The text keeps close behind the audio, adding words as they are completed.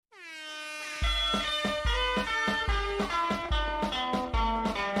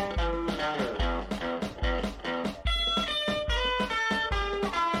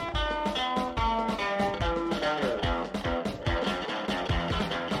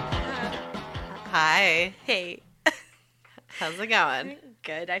Hi. Hey. How's it going?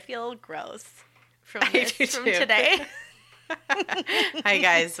 Good. I feel gross from I do from too. today. Hi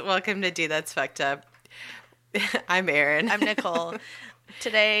guys, welcome to Dude That's Fucked Up. I'm Erin. I'm Nicole.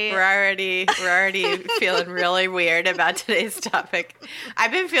 Today We're already feeling really weird about today's topic.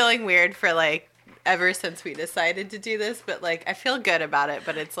 I've been feeling weird for ever since we decided to do this, but I feel good about it,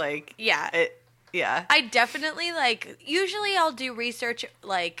 but it's Yeah. yeah. I definitely usually I'll do research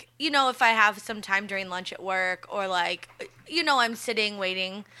if I have some time during lunch at work or I'm sitting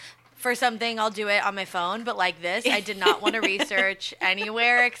waiting for something, I'll do it on my phone, but like this, I did not want to research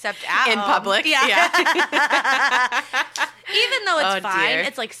anywhere except at In home. public. Yeah. Even though it's fine, dear.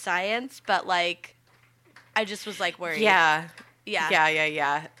 it's like science, but I just was worried. Yeah. Yeah.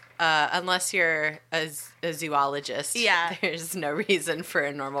 Yeah. Unless you're a zoologist, Yeah. there's no reason for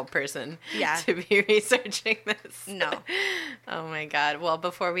a normal person Yeah. to be researching this. No. Oh my God. Well,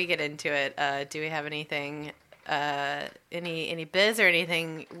 before we get into it, do we have anything, any biz or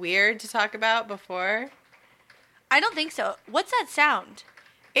anything weird to talk about before? I don't think so. What's that sound?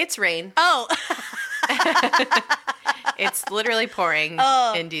 It's rain. Oh. It's literally pouring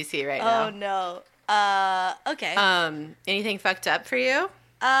in DC right now. Oh no. Okay. Anything fucked up for you?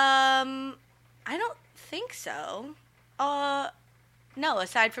 I don't think so. No,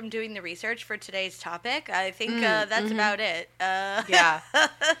 aside from doing the research for today's topic, I think that's about it. Yeah.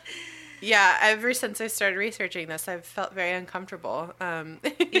 Yeah, ever since I started researching this, I've felt very uncomfortable.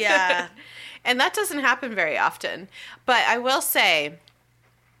 Yeah. And that doesn't happen very often. But I will say,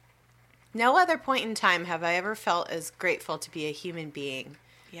 no other point in time have I ever felt as grateful to be a human being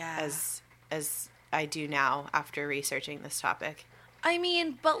Yeah. as I do now after researching this topic. I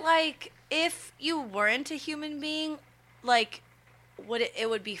mean, but if you weren't a human being, it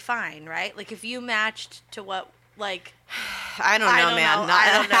would be fine, right? If you matched to what I don't know, man. know.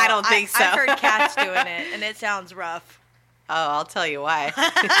 I don't know. I don't think so. I've heard cats doing it, and it sounds rough. Oh, I'll tell you why. All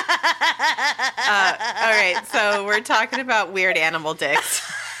right, so we're talking about weird animal dicks.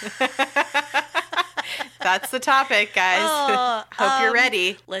 That's the topic, guys. Hope you're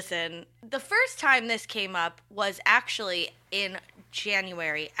ready. Listen, the first time this came up was actually in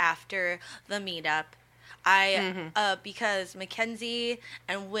January after the meetup. Because Mackenzie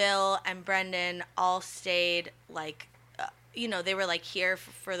and Will and Brendan all stayed they were here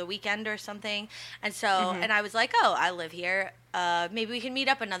for the weekend or something. And so, and I was like, oh, I live here. Maybe we can meet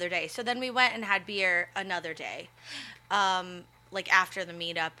up another day. So then we went and had beer another day. After the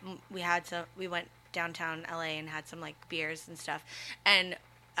meetup, we went downtown LA and had some beers and stuff. And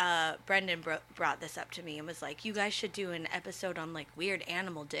Brendan brought this up to me and was like, you guys should do an episode on weird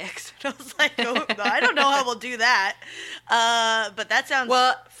animal dicks. And I was like, oh, I don't know how we'll do that. But that sounds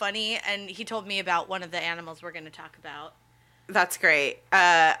funny. And he told me about one of the animals we're going to talk about. That's great.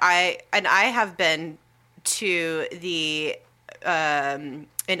 I have been to the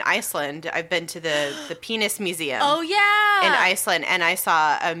in Iceland. I've been to the Penis Museum. Oh yeah, in Iceland, and I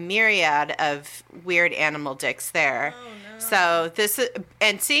saw a myriad of weird animal dicks there. Oh no. So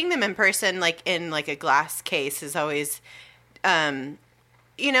and seeing them in person, in a glass case, is always, it's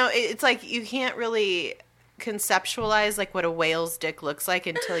you can't really conceptualize what a whale's dick looks like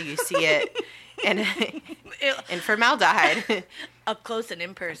until you see it in formaldehyde. Up close and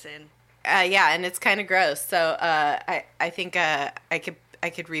in person. Yeah, and it's kind of gross. So I think I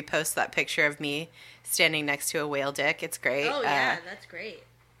could repost that picture of me standing next to a whale dick. It's great. Oh yeah, that's great.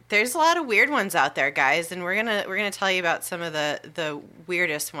 There's a lot of weird ones out there, guys, and we're gonna tell you about some of the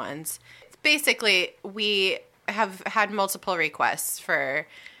weirdest ones. Basically, we have had multiple requests for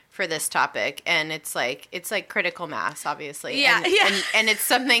this topic, and it's critical mass, obviously. Yeah, and it's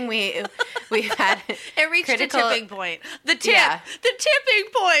something we've had. It reached a tipping point. The tipping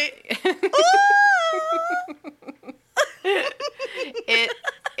point.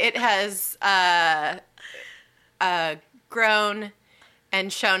 It has grown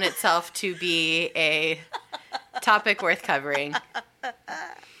and shown itself to be a topic worth covering.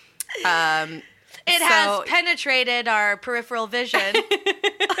 It has penetrated our peripheral vision.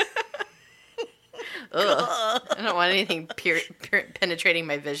 Ugh. I don't want anything penetrating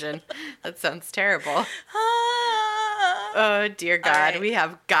my vision. That sounds terrible. Oh dear God, right. We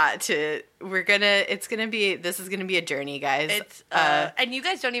have got to. This is gonna be a journey, guys. It's and you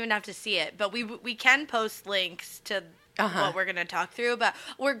guys don't even have to see it, but we can post links to what we're gonna talk through. But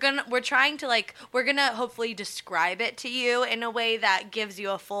we're gonna hopefully describe it to you in a way that gives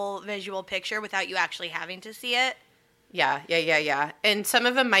you a full visual picture without you actually having to see it. Yeah. And some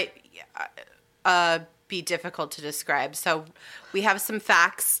of them might be difficult to describe. So we have some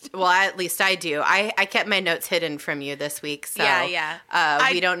facts. Well, at least I do. I kept my notes hidden from you this week. So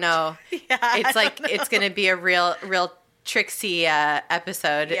we don't know. Yeah. It's like it's going to be a real tricksy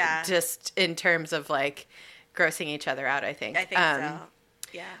episode. Yeah. Just in terms of like grossing each other out. I think so.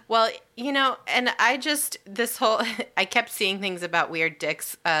 Yeah. Well, and I kept seeing things about weird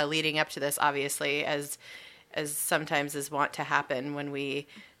dicks leading up to this, obviously, as sometimes is wont to happen when we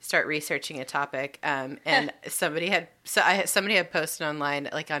start researching a topic. And somebody had posted online,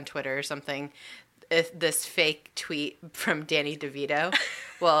 like on Twitter or something, this fake tweet from Danny DeVito.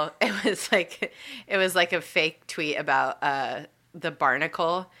 Well, it was like a fake tweet about the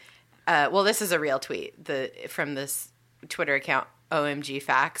barnacle. Well, this is a real tweet from this Twitter account, OMG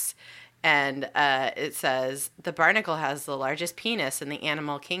Facts. And it says, the barnacle has the largest penis in the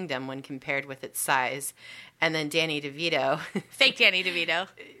animal kingdom when compared with its size. And then Danny DeVito. Fake Danny DeVito.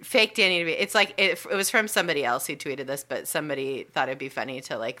 It's like, it was from somebody else who tweeted this, but somebody thought it'd be funny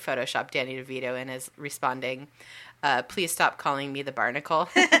to like Photoshop Danny DeVito in as responding, please stop calling me the barnacle.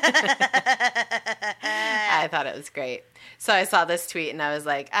 I thought it was great. So I saw this tweet and I was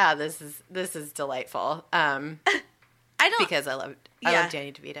like, this is delightful. Because I love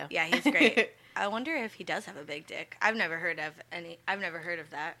Danny DeVito. Yeah, he's great. I wonder if he does have a big dick. I've never heard of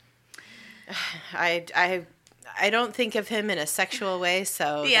that. I don't think of him in a sexual way,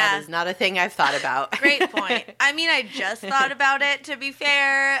 so that is not a thing I've thought about. Great point. I mean, I just thought about it, to be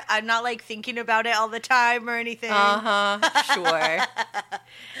fair. I'm not like thinking about it all the time or anything. Sure.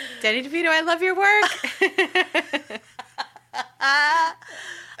 Danny DeVito, I love your work.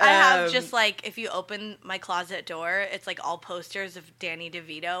 I have just like, if you open my closet door, it's like all posters of Danny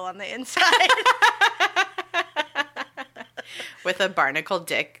DeVito on the inside. With a barnacle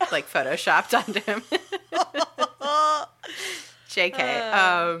dick like photoshopped onto him.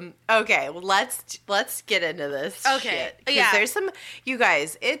 JK. Okay, well, let's get into this shit. Because there's some, you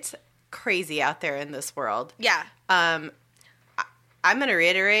guys, it's crazy out there in this world. Yeah. I'm going to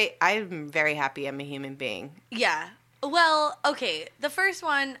reiterate, I'm very happy I'm a human being. Yeah. Well, okay, the first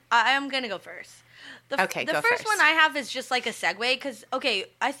one, I'm going to go first. The first one I have is just like a segue because,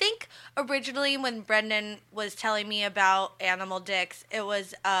 I think originally when Brendan was telling me about animal dicks, it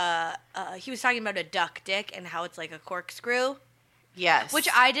was, he was talking about a duck dick and how it's like a corkscrew. Yes. Which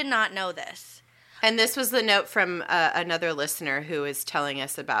I did not know this. And this was the note from another listener who is telling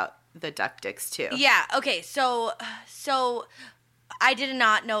us about the duck dicks too. Yeah, okay, so I did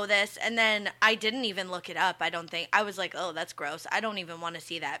not know this, and then I didn't even look it up, I don't think. I was like, oh, that's gross. I don't even want to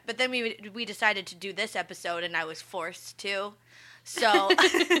see that. But then we decided to do this episode, and I was forced to. So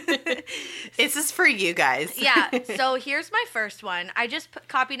this is for you guys. Yeah, so here's my first one. I just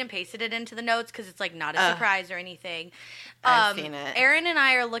copied and pasted it into the notes because it's like not a surprise or anything. I've seen it. Aaron and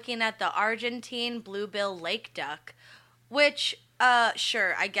I are looking at the Argentine bluebill lake duck, which...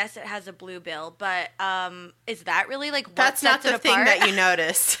 sure, I guess it has a blue bill, but is that really like what That's not the thing that you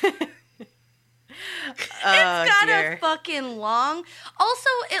noticed. It's got a fucking long. Also,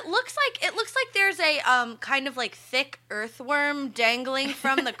 it looks like there's a kind of like thick earthworm dangling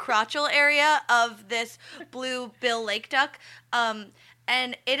from the crotchal area of this blue bill lake duck.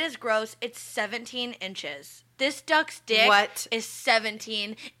 And it is gross. It's 17 inches. This duck's dick is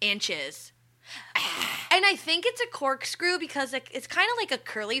 17 inches. And I think it's a corkscrew because it's kind of like a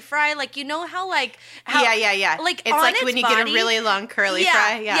curly fry. Like, you know how yeah. Like, it's like when you get a really long curly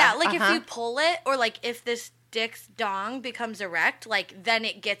fry. Yeah, like if you pull it, or like if this dick's dong becomes erect, like then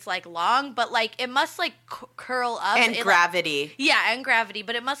it gets like long, but like it must like curl up. And gravity. And gravity,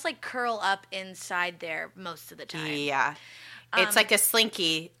 but it must like curl up inside there most of the time. Yeah. It's like a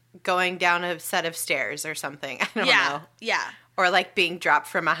slinky going down a set of stairs or something. I don't know. Yeah. Or like being dropped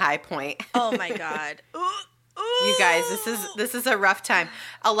from a high point. Oh my God. You guys, this is a rough time.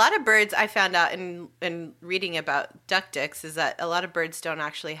 A lot of birds, I found out in reading about duck dicks, is that a lot of birds don't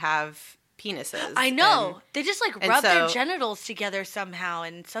actually have penises. I know. They just like rub their genitals together somehow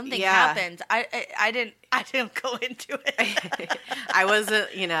and something happens. I didn't go into it. I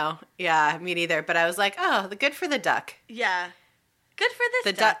wasn't, me neither. But I was like, oh, good for the duck. Yeah. Good for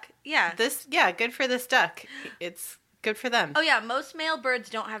this duck. Yeah. Good for this duck. It's good for them. Oh, yeah. Most male birds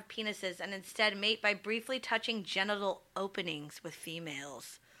don't have penises and instead mate by briefly touching genital openings with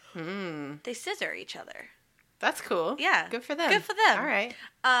females. They scissor each other. That's cool. Yeah. Good for them. All right.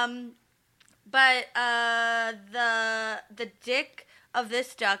 But the dick of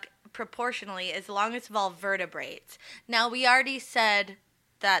this duck proportionally is the longest of all vertebrates. Now, we already said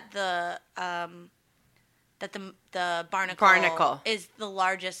that that the Barnacle is the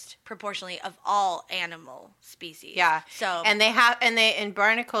largest proportionally of all animal species. Yeah. So and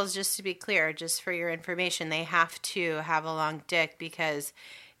barnacles, just to be clear, just for your information, they have to have a long dick because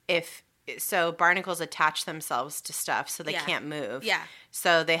barnacles attach themselves to stuff so they can't move. Yeah.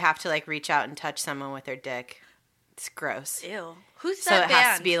 So they have to like reach out and touch someone with their dick. It's gross. Ew. Who's So that it band?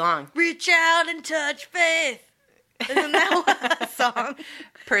 has to be long. Reach out and touch faith. Isn't that a song?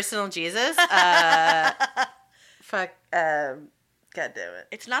 Personal Jesus? Fuck. God damn it.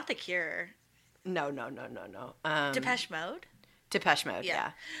 It's not The Cure. No. Depeche Mode? Depeche Mode,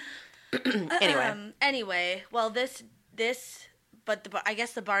 Yeah. Anyway. Anyway, well, I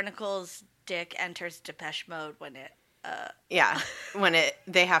guess the barnacle's dick enters Depeche Mode when it. Yeah. When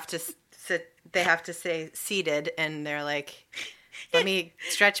they have to sit, they have to stay seated, and they're like, let me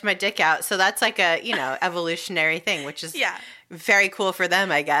stretch my dick out. So that's like a, evolutionary thing, which is very cool for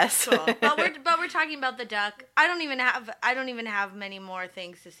them, I guess. Cool. But we're talking about the duck. I don't even have many more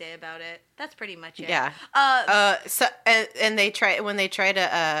things to say about it. That's pretty much it. Yeah. And when they try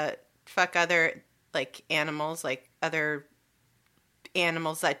to fuck other like animals, like other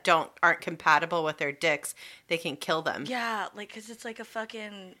animals that aren't compatible with their dicks, they can kill them. Yeah, like because it's like a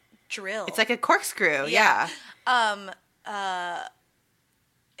fucking drill. It's like a corkscrew. Yeah.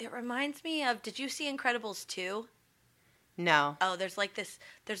 It reminds me of. Did you see Incredibles 2? No. Oh, there's like this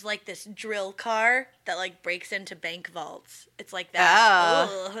drill car that like breaks into bank vaults. It's like that.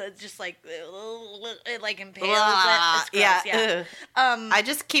 Oh. It's just like it like impales it. It's gross, yeah. I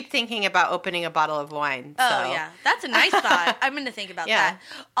just keep thinking about opening a bottle of wine. So. Oh yeah, that's a nice thought. I'm going to think about Yeah. that.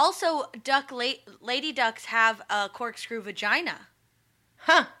 Also, lady ducks have a corkscrew vagina.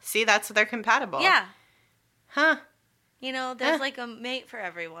 Huh. See, they're compatible. Yeah. Huh. There's like a mate for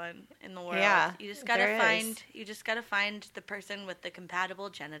everyone in the world. Yeah, You just gotta find the person with the compatible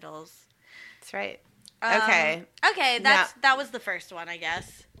genitals. That's right. Okay. Okay, that was the first one, I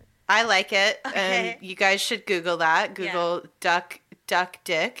guess. I like it. Okay. You guys should Google that. Google duck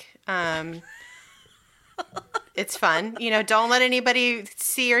dick. It's fun. Don't let anybody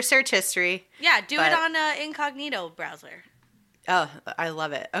see your search history. Yeah, do it on an incognito browser. Oh, I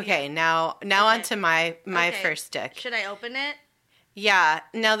love it. Okay, now on to my first dick. Should I open it? Yeah.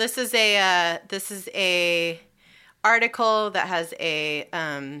 No, this is a article that has it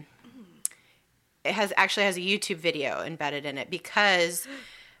has a YouTube video embedded in it because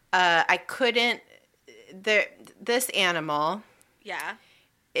this animal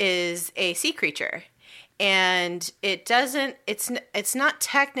is a sea creature. And it's not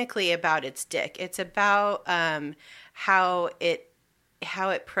technically about its dick. It's about how it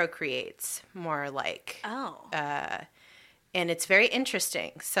procreates, more like. Oh. And it's very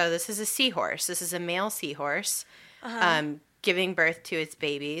interesting. So this is a seahorse. This is a male seahorse giving birth to its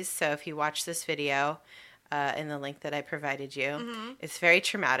babies. So if you watch this video in the link that I provided you, it's very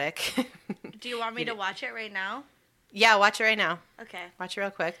traumatic. Do you want me to watch it right now? Yeah, watch it right now. Okay. Watch it real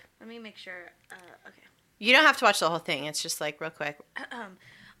quick. Let me make sure. Okay. You don't have to watch the whole thing. It's just like real quick.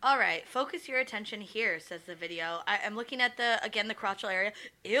 All right, focus your attention here, says the video. I'm looking at the crotchal area.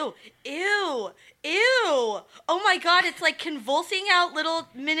 Ew. Oh my God, it's like convulsing out little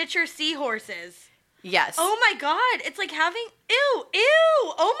miniature seahorses. Yes. Oh my God, it's like having, ew.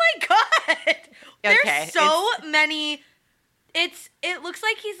 Oh my God. There's so many, it looks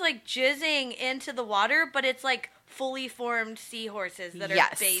like he's like jizzing into the water, but it's like fully formed seahorses that are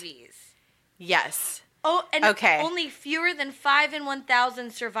babies. Yes. Oh, and only fewer than 5 in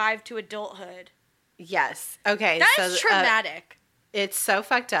 1,000 survive to adulthood. Yes. Okay. That's traumatic. It's so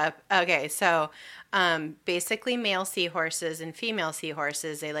fucked up. Okay, so basically male seahorses and female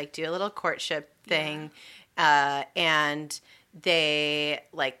seahorses, they like do a little courtship thing, and they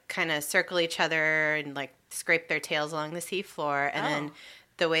like kind of circle each other and like scrape their tails along the seafloor, and then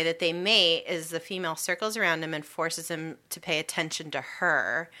the way that they mate is the female circles around him and forces him to pay attention to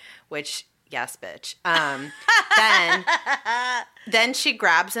her, which... Yes, bitch. Then she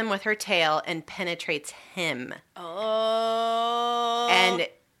grabs him with her tail and penetrates him. Oh. And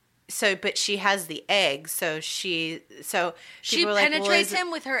so, but she has the eggs, so she penetrates him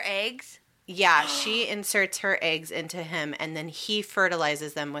with her eggs? Yeah, she inserts her eggs into him, and then he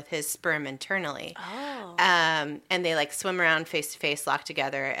fertilizes them with his sperm internally. Oh. And they like swim around face to face, locked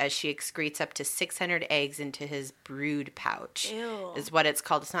together, as she excretes up to 600 eggs into his brood pouch. Ew. Is what it's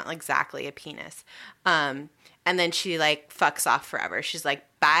called. It's not exactly a penis. And then she like fucks off forever. She's like,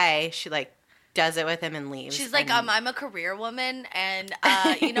 bye. She like does it with him and leaves. She's like, I'm a career woman, and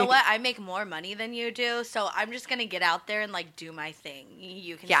you know what? I make more money than you do, so I'm just gonna get out there and like do my thing.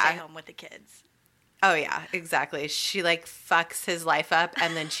 You can stay home with the kids. Oh yeah, exactly. She like fucks his life up,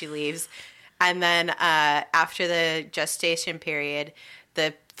 and then she leaves. And then after the gestation period,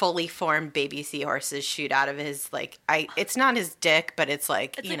 the fully formed baby seahorses shoot out of his, like, it's not his dick, but it's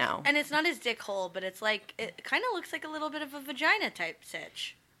like, It's you like, know. and it's not his dick hole, but it's like, it kind of looks like a little bit of a vagina type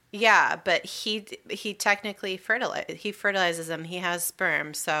sitch. Yeah, but he technically fertilizes them. He has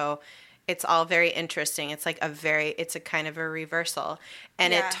sperm, so it's all very interesting. It's like it's a kind of a reversal.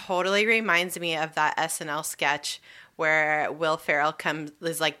 And Yeah. it totally reminds me of that SNL sketch where Will Ferrell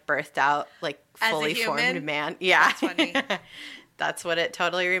is like birthed out, like As a fully human? formed man. Yeah. That's funny. That's what it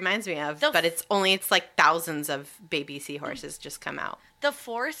totally reminds me of. The But it's like thousands of baby seahorses just come out. The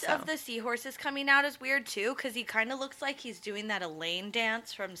force of the seahorses coming out is weird too, because he kind of looks like he's doing that Elaine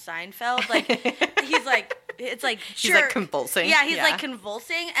dance from Seinfeld. Like he's like, it's like He's like convulsing. Yeah, he's like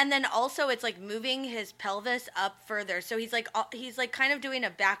convulsing, and then also it's like moving his pelvis up further. So he's like kind of doing a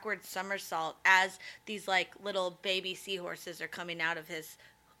backward somersault as these like little baby seahorses are coming out of his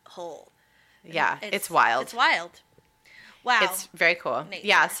hole. Yeah, it's wild. It's wild. Wow, It's very cool. Nature.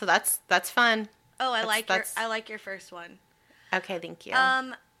 Yeah, so that's fun. Oh, I That's- like your first one. Okay, thank you.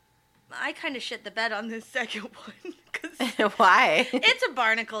 I kind of shit the bed on this second one because Why? it's a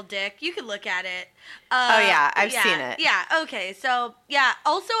barnacle dick. You can look at it. Oh, yeah, I've seen it. Yeah. Okay. So yeah.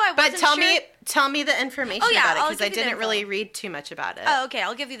 Also, I But wasn't tell me the information Oh, yeah, about it I'll because I give you the didn't info. really read too much about it. Oh, okay.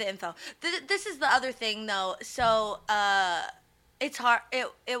 I'll give you the info. This is the other thing, though. So it's hard.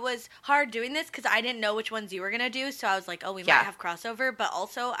 It was hard doing this because I didn't know which ones you were gonna do. So I was like, oh, we might Yeah. have crossover. But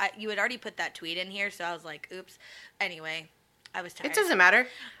also, you had already put that tweet in here, so I was like, oops. Anyway, I was tired. It doesn't matter.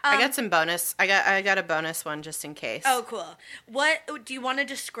 I got some bonus. I got a bonus one just in case. Oh, cool. What do you want to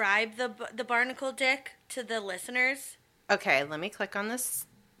describe the barnacle dick to the listeners? Okay, let me click on this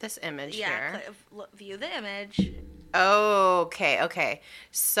image here. View the image. Okay.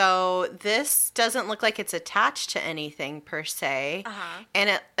 So this doesn't look like it's attached to anything per se,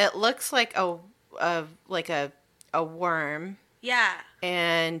 and it looks like a worm, Yeah.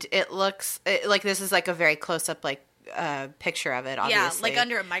 and it looks like this is like a very close up like picture of it. Obviously, Yeah, like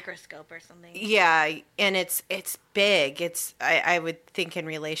under a microscope or something. Yeah, and it's big. I would think in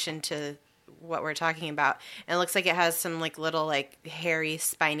relation to what we're talking about. And it looks like it has some like little like hairy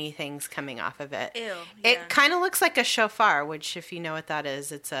spiny things coming off of it. Ew. It yeah. kind of looks like a shofar, which if you know what that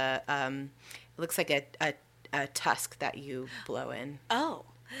is, it's it looks like a tusk that you blow in. Oh.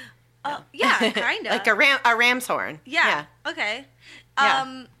 Oh, yeah, kind of. Like a ram's horn. Yeah. Okay.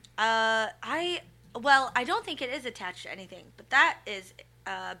 Yeah. I don't think it is attached to anything, but that is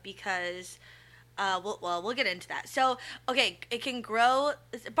because we'll get into that. So, okay, it can grow.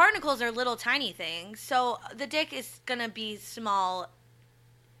 Barnacles are little tiny things, so the dick is gonna be small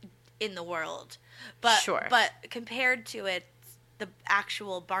in the world, but Sure. But compared to the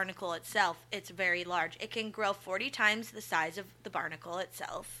actual barnacle itself, it's very large. It can grow 40 times the size of the barnacle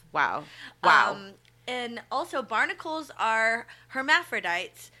itself. Wow. And also, barnacles are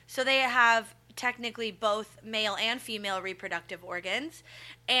hermaphrodites, so they have technically both male and female reproductive organs.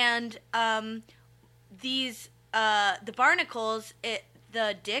 And the barnacles,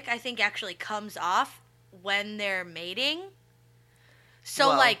 the dick, I think, actually comes off when they're mating. So,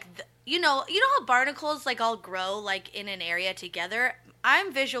 Whoa. like, you know how barnacles, like, all grow, like, in an area together?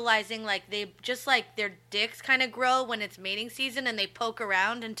 I'm visualizing, like, they just, like, their dicks kind of grow when it's mating season, and they poke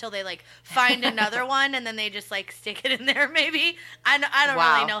around until they, like, find another one, and then they just, like, stick it in there, maybe. I don't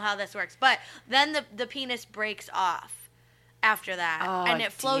Wow. really know how this works. But then the penis breaks off after that, Oh, and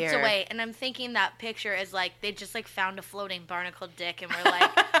it floats dear. away. And I'm thinking that picture is, like, they just, like, found a floating barnacle dick, and we're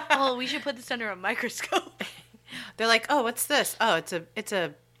like, oh, we should put this under a microscope. They're like, oh, what's this? Oh, it's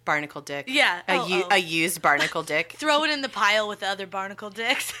a barnacle dick. Yeah. A used barnacle dick. Throw it in the pile with the other barnacle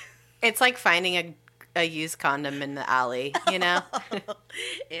dicks. It's like finding a used condom in the alley, you know?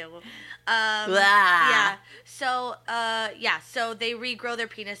 Ew. Blah. Yeah. So, so they regrow their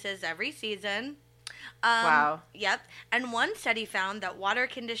penises every season. Wow. Yep. And one study found that water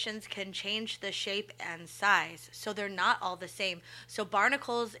conditions can change the shape and size, so they're not all the same. So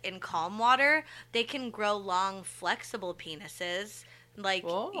barnacles in calm water, they can grow long, flexible penises. Like,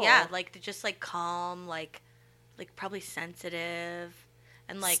 Whoa. yeah, like just like calm, like probably sensitive.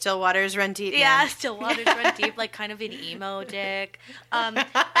 And like Still waters run deep. yeah, man. still waters run deep, like kind of an emo dick. And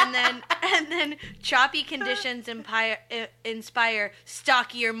then choppy conditions inspire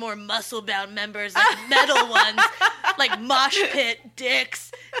stockier, more muscle-bound members, like metal ones, like mosh pit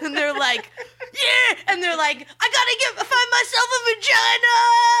dicks. And they're like, yeah, and they're like, I gotta find myself a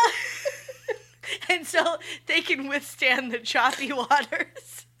vagina. And so they can withstand the choppy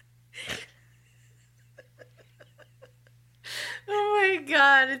waters. Oh my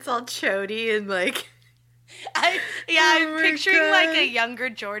god, it's all chody and like I'm picturing like a younger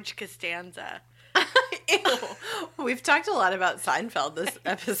George Costanza. Ew. We've talked a lot about Seinfeld this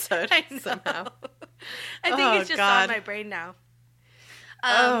episode somehow. I think it's just on my brain now.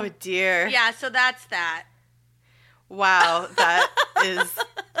 Oh, dear. Yeah, so that's that. Wow, that is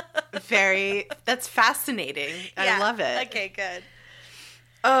that's fascinating. I love it. Okay, good.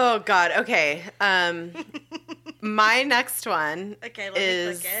 Oh, God. Okay. My next one Okay, let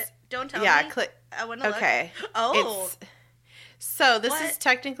me click it. Don't tell me. Yeah, click. I want to look. Okay. Oh. So this is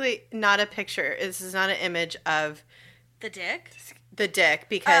technically not a picture. This is not an image of the dick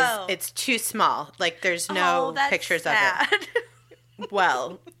because it's too small. Like there's no pictures of it.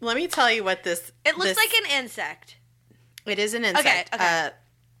 Well, let me tell you what this. It looks like an insect. It is an insect. Okay.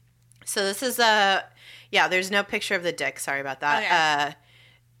 So this is there's no picture of the dick. Sorry about that. Okay.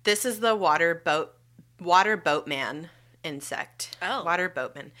 This is the water boatman insect. Oh. Water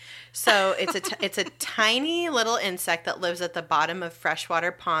boatman. So it's a tiny little insect that lives at the bottom of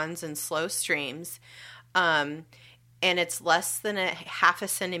freshwater ponds and slow streams. And it's less than a half a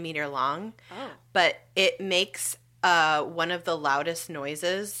centimeter long. Oh. But it makes one of the loudest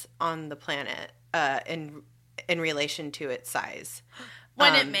noises on the planet in relation to its size.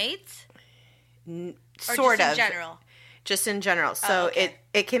 When it mates? Sort of. In general? Just in general. So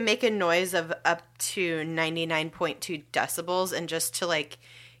it can make a noise of up to 99.2 decibels. And just to like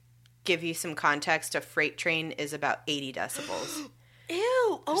give you some context, a freight train is about 80 decibels.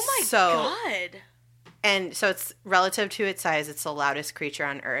 Ew. Oh my God. And so it's relative to its size, it's the loudest creature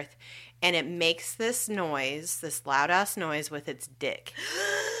on Earth. And it makes this noise, this loud-ass noise with its dick.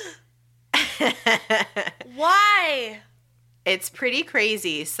 Why? It's pretty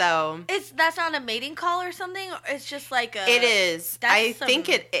crazy. So that's not a mating call or something? It's just like a... It is. I think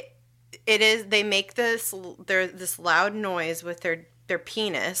it is. They make this loud noise with their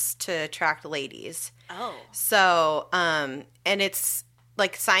penis to attract ladies. Oh. So, and it's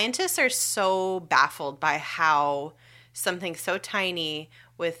like scientists are so baffled by how something so tiny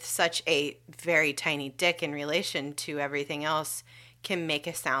with such a very tiny dick in relation to everything else can make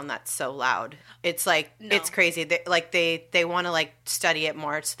a sound that's so loud. It's like, it's crazy. They want to like study it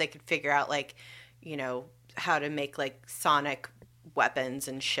more so they could figure out like, you know, how to make like sonic weapons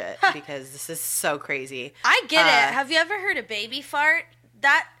and shit because this is so crazy. I get it. Have you ever heard a baby fart?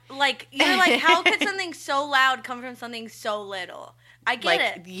 That like, you're like, how could something so loud come from something so little? I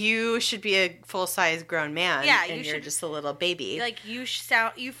get it. You should be a full-size grown man, and you're just a little baby. Like you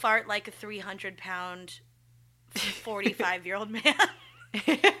fart like a 300-pound, 45-year-old man.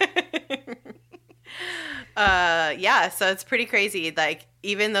 Yeah, so it's pretty crazy. Like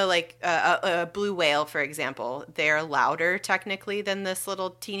even though like a blue whale, for example, they're louder technically than this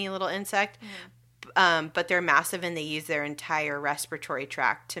teeny little insect. Mm. But they're massive and they use their entire respiratory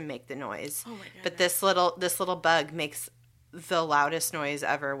tract to make the noise. Oh my goodness. But this little bug makes the loudest noise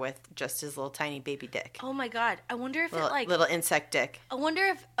ever with just his little tiny baby dick. Oh my God. I wonder if little insect dick. I wonder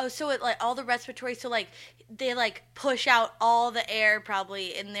if so it like all the respiratory, so like they like push out all the air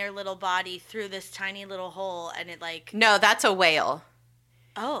probably in their little body through this tiny little hole and it like... No, that's a whale.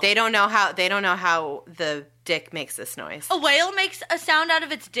 Oh. They don't know how the dick makes this noise. A whale makes a sound out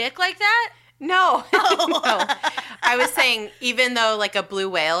of its dick like that? No. No. I was saying, even though like a blue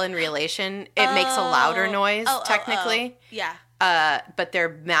whale in relation, it makes a louder noise, technically. Yeah. But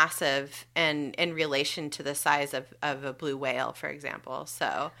they're massive and in relation to the size of a blue whale, for example.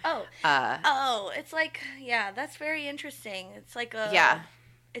 So. It's like, yeah, that's very interesting. It's like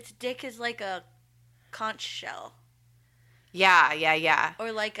its dick is like a conch shell. Yeah.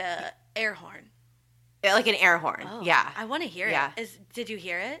 Or like a air horn. Like an air horn. Oh, yeah. I want to hear it. Did you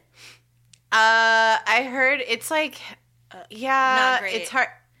hear it? I heard it's like, not great. it's hard.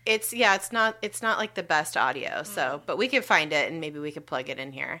 It's not like the best audio. So, but we could find it and maybe we could plug it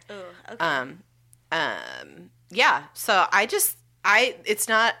in here. Oh, okay. Yeah. So it's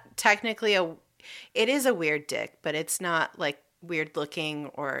not technically it is a weird dick, but it's not like weird looking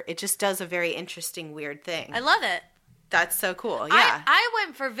or it just does a very interesting weird thing. I love it. That's so cool. Yeah. I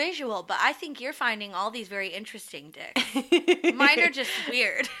went for visual, but I think you're finding all these very interesting dicks. Mine are just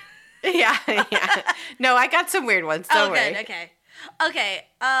weird. Yeah. No, I got some weird ones. Don't worry. Good. Okay.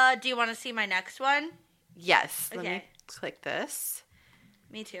 Do you want to see my next one? Yes. Let me click this.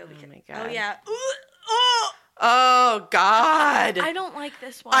 Me too. Oh my God. Oh yeah. Oh God. I don't like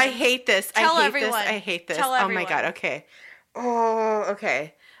this one. I hate this. Tell I hate everyone. this. I hate this. Tell everyone. Oh my God. Okay. Oh,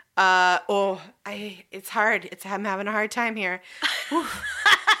 okay. It's hard. I'm having a hard time here.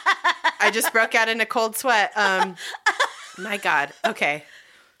 I just broke out in a cold sweat. My God. Okay.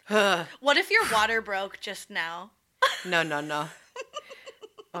 What if your water broke just now? No.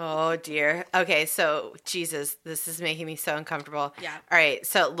 Oh dear. Okay, so Jesus, this is making me so uncomfortable. Yeah. All right,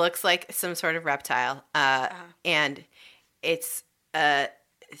 so it looks like some sort of reptile, and it's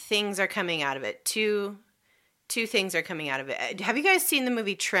things are coming out of it. Two things are coming out of it. Have you guys seen the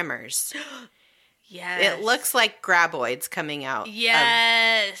movie Tremors? Yes. It looks like graboids coming out.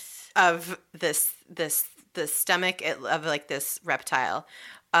 Yes. Of the stomach of like this reptile.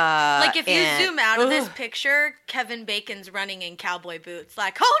 Like if you and- zoom out of this Ugh. picture, Kevin Bacon's running in cowboy boots.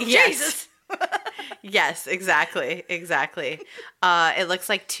 Like, oh Yes. Jesus. Yes, exactly. It looks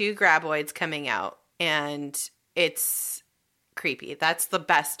like two graboids coming out, and it's creepy. That's the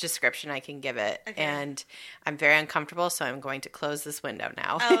best description I can give it. Okay. And I'm very uncomfortable, so I'm going to close this window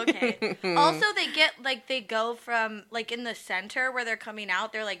now. Oh, okay. Also, they go from, like, in the center where they're coming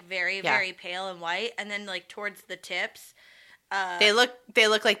out, they're, like, very, Yeah. very pale and white. And then, like, towards the tips. They look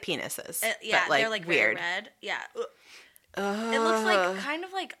like penises. Yeah, but, like, they're, like, weird. very red. Yeah. Ugh. It looks like kind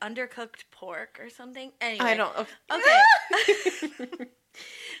of like undercooked pork or something. Anyway. I don't. Okay.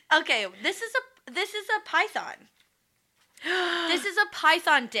 Okay, this is a python. This is a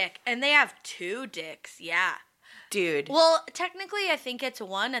python dick, and they have two dicks. Yeah. Dude. Well, technically, I think it's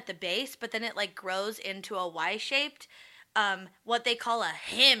one at the base, but then it like grows into a Y-shaped, what they call a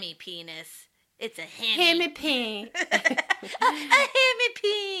hammy penis. It's a hammy. Hammy A hammy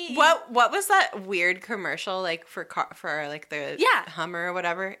penis. What was that weird commercial like for like the Yeah. Hummer or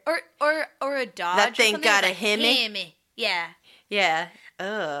whatever? Or a Dodge. That or thing something got with a hammy? Hammy. Yeah. Yeah.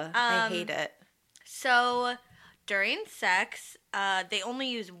 Ugh. I hate it. So during sex, they only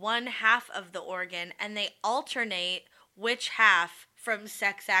use one half of the organ, and they alternate which half from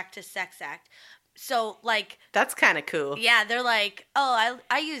sex act to sex act. So, like, That's kind of cool. yeah, they're like, oh,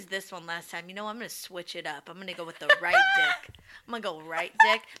 I used this one last time. You know, I'm going to switch it up. I'm going to go with the right dick. I'm going to go right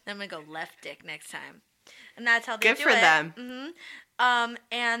dick, then I'm going to go left dick next time. And that's how they Good do for it. them. Mm-hmm.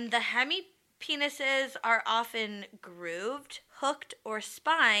 And the hemi penises are often grooved, hooked, or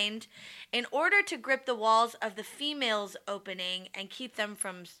spined in order to grip the walls of the female's opening and keep them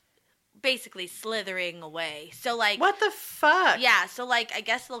from basically slithering away. So, like, What the fuck? yeah, so, like, I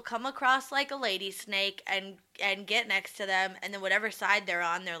guess they'll come across, like, a lady snake and get next to them, and then whatever side they're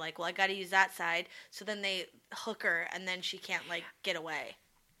on, they're like, well, I gotta use that side. So then they hook her, and then she can't, like, get away.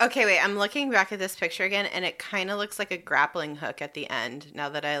 Okay, wait. I'm looking back at this picture again, and it kind of looks like a grappling hook at the end. Now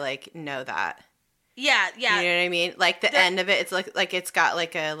that I like know that, Yeah. you know what I mean? Like the end of it, it's like it's got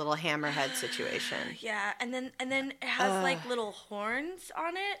like a little hammerhead situation. Yeah, and then it has, like, little horns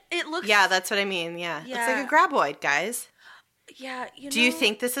on it. It looks... Yeah, that's what I mean. Yeah, Yeah. it's like a graboid, guys. Yeah, Do you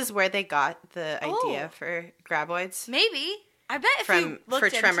think this is where they got the idea for graboids? Maybe. I bet if you For looked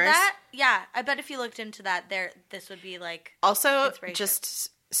into Tremors? that... Yeah, I bet if you looked into that, this would be, like... Also, Inspiration. just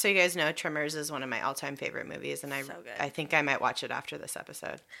so you guys know, Tremors is one of my all-time favorite movies, and So good. I think I might watch it after this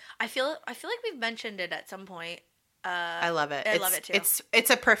episode. I feel like we've mentioned it at some point. I love it. I love it too. It's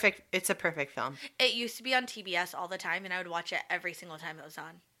a perfect film. It used to be on TBS all the time, and I would watch it every single time it was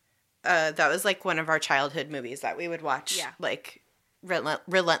on. That was like one of our childhood movies that we would watch, Yeah. like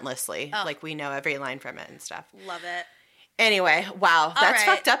relentlessly. Oh. Like we know every line from it and stuff. Love it. Anyway, wow, that's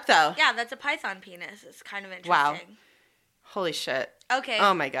right. fucked up though. Yeah, that's a python penis. It's kind of interesting. Wow. Holy shit. Okay.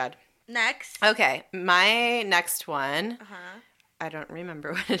 Oh my god. Next. Okay, my next one. Uh-huh. I don't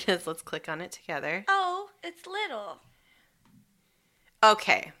remember what it is. Let's click on it together. Oh, it's little.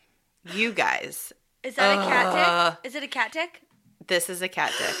 Okay, you guys. Is that a cat tick? Is it a cat tick? This is a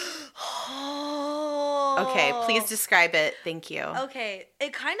cat dick. Oh. Okay, please describe it. Thank you. Okay,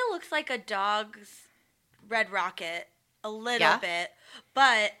 it kind of looks like a dog's red rocket a little Yeah? bit,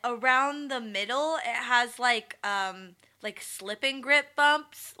 but around the middle it has like slip and grip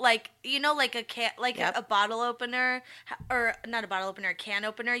bumps, like, you know, like a can, like Yep. a bottle opener, or not a bottle opener, a can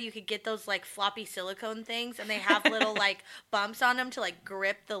opener. You could get those like floppy silicone things, and they have little like bumps on them to like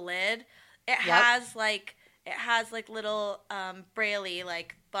grip the lid. It has like little braille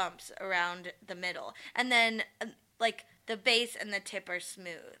like bumps around the middle, and then like the base and the tip are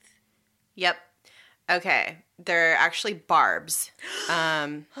smooth. Yep. Okay, they're actually barbs.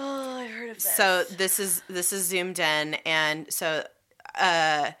 Oh, I heard of this. So this is zoomed in, and so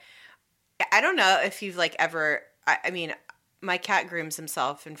I don't know if you've like ever. I mean, my cat grooms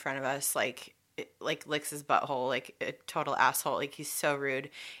himself in front of us, like licks his butthole like a total asshole. Like he's so rude,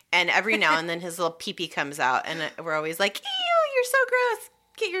 and every now and then his little pee-pee comes out, and we're always like, "Ew, you're so gross!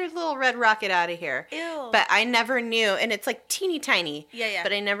 Get your little red rocket out of here!" Ew. But I never knew, and it's like teeny tiny. Yeah.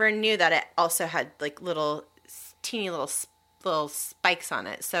 But I never knew that it also had like teeny little spikes on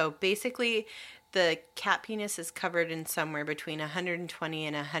it. So basically, the cat penis is covered in somewhere between 120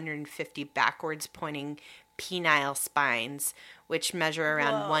 and 150 backwards pointing penile spines, which measure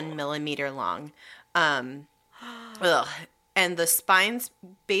around 1 millimeter long. Ugh. And the spines,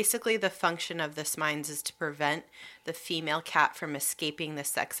 basically the function of the spines is to prevent the female cat from escaping the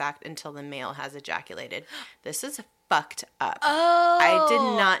sex act until the male has ejaculated. This is fucked up. Oh. I did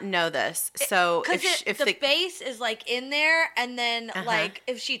not know this. So if the base is like in there, and then like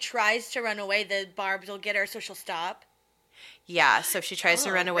if she tries to run away, the barbs will get her, so she'll stop. Yeah, so if she tries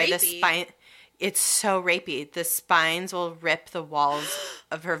to run away, rapey. the spine... It's so rapey. The spines will rip the walls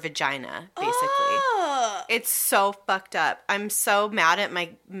of her vagina, basically. Oh. It's so fucked up. I'm so mad at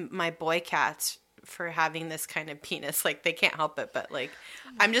my boy cats for having this kind of penis. Like, they can't help it, but, like,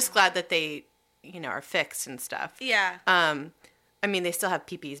 I'm just glad that they, are fixed and stuff. Yeah. I mean, they still have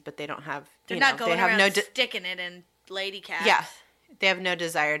peepees, but they don't have, They're not going around sticking it in lady cats. Yeah. They have no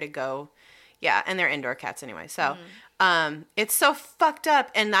desire to go. Yeah, and they're indoor cats anyway, so... it's so fucked up,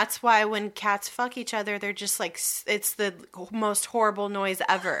 and that's why when cats fuck each other, they're just like, it's the most horrible noise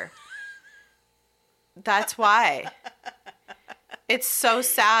ever. That's why. It's so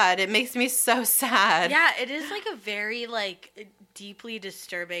sad. It makes me so sad. Yeah, it is like a very, like, deeply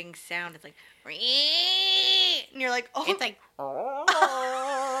disturbing sound. It's like, and you're like, oh. It's like,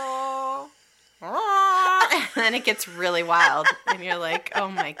 and then it gets really wild, and you're like, oh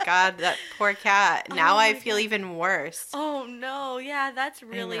my god, that poor cat. Now I feel even worse. Oh no, yeah, that's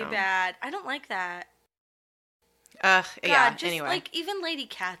really bad. I don't like that. God, yeah, just anyway. like, even lady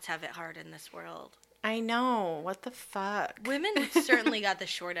cats have it hard in this world. I know, what the fuck? Women certainly got the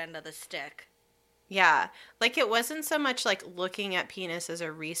short end of the stick. Yeah, like, it wasn't so much like looking at penises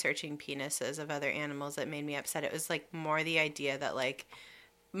or researching penises of other animals that made me upset. It was like more the idea that, like,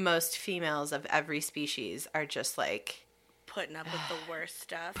 most females of every species are just like putting up with the worst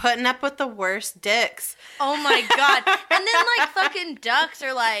stuff. Putting up with the worst dicks. Oh my god. And then, like, fucking ducks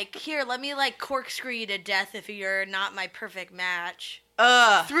are like, here, let me, like, corkscrew you to death if you're not my perfect match.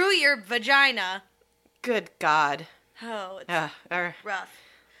 Ugh. Through your vagina. Good god. Oh, it's rough.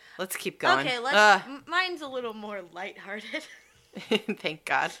 Let's keep going. Okay, mine's a little more lighthearted. Thank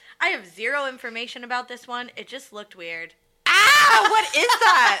god. I have zero information about this one. It just looked weird. Ah, what is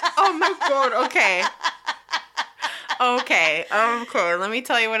that? Oh my god, okay. Okay, let me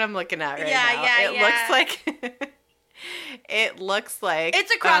tell you what I'm looking at right now. It looks like...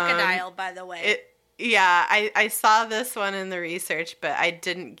 It's a crocodile, by the way. I saw this one in the research, but I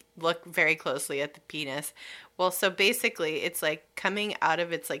didn't look very closely at the penis. Well, so basically, it's like coming out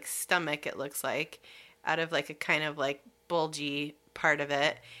of its like stomach, it looks like, out of like a kind of like bulgy part of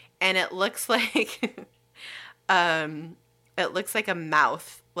it. And it looks like... it looks like a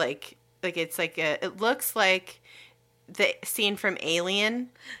mouth, like it's like it looks like the scene from Alien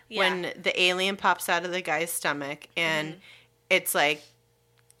when the alien pops out of the guy's stomach, and it's like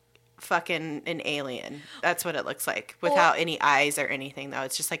fucking an alien. That's what it looks like without any eyes or anything, though.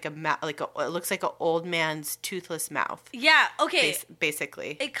 It's just like it looks like an old man's toothless mouth. Yeah. Okay.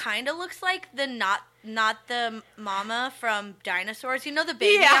 Basically, it kind of looks like the not the mama from Dinosaurs. You know the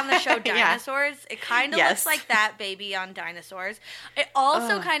baby on the show Dinosaurs? Yeah. It kind of looks like that baby on Dinosaurs. It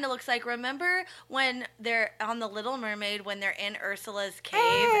also kind of looks like, remember when they're on The Little Mermaid, when they're in Ursula's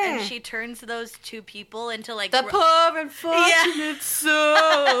cave and she turns those two people into like... The poor unfortunate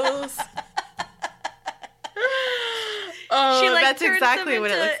souls. She, like, that's exactly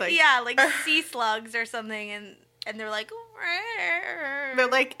what it looks like. Yeah, like sea slugs or something, and they're like... They're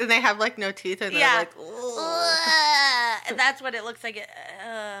like, and they have like no teeth, and they're like, and that's what it looks like.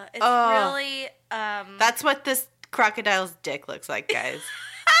 It's really. That's what this crocodile's dick looks like, guys.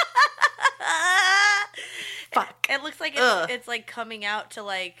 Fuck. It looks like it's like coming out to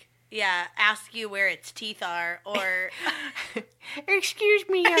like ask you where its teeth are, or excuse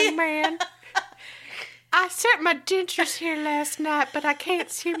me, young man. I set my dentures here last night, but I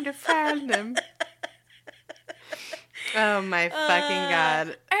can't seem to find them. Oh my fucking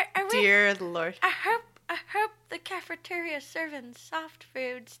god. Dear Lord. I hope the cafeteria's serving soft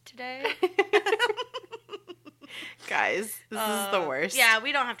foods today. Guys, this is the worst. Yeah,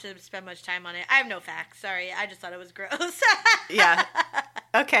 we don't have to spend much time on it. I have no facts. Sorry, I just thought it was gross. Yeah.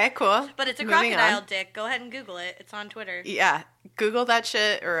 Okay, cool. But it's a crocodile dick. Go ahead and Google it. It's on Twitter. Yeah. Google that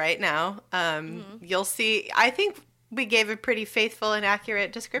shit right now. You'll see. I think we gave a pretty faithful and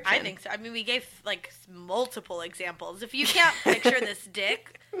accurate description. I think so. I mean, we gave like multiple examples. If you can't picture this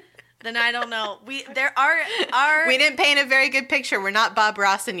dick, then I don't know. We didn't paint a very good picture. We're not Bob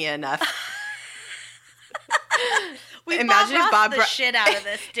Rossing you enough. Imagine if Bob the shit out of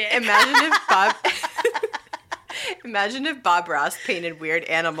this dick. Imagine if Bob Ross painted weird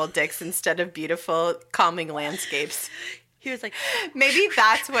animal dicks instead of beautiful, calming landscapes. He was like, maybe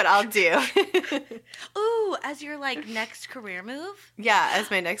that's what I'll do. ooh, as your like next career move? Yeah,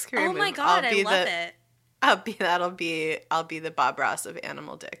 as my next career move. Oh my god, I love it. I'll be the Bob Ross of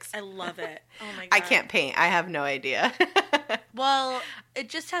animal dicks. I love it. Oh my god. I can't paint. I have no idea. Well, it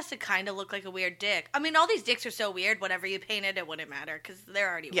just has to kind of look like a weird dick. I mean, all these dicks are so weird. Whatever you painted, it wouldn't matter because they're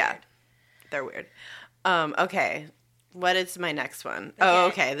already yeah, weird. They're weird. Okay. What is my next one? Oh,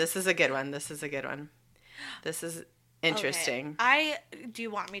 okay. This is a good one. This is interesting. Okay. Do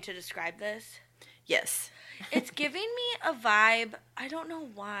you want me to describe this? Yes. It's giving me a vibe. I don't know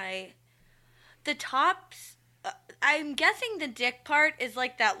why. The tops, I'm guessing the dick part is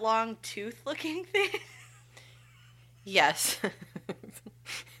like that long tooth looking thing. Yes.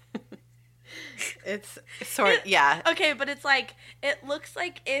 It's yeah. Okay, but it's like, it looks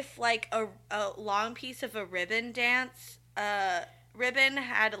like if like a long piece of a ribbon dance, ribbon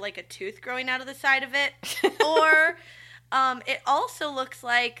had like a tooth growing out of the side of it. Or it also looks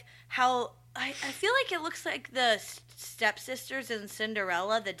like how, I feel like it looks like the stepsisters in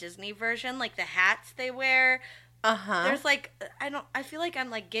Cinderella, the Disney version, like the hats they wear. Uh-huh. There's like, I feel like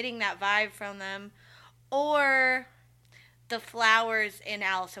I'm like getting that vibe from them. Or the flowers in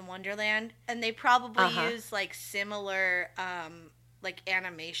Alice in Wonderland, and they probably use like similar like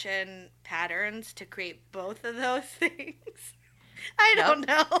animation patterns to create both of those things. I don't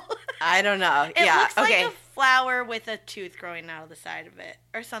know. I don't know. It looks okay. like a flower with a tooth growing out of the side of it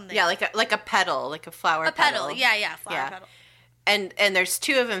or something. Yeah, like a petal, like a flower petal. A petal. Yeah, flower petal. And there's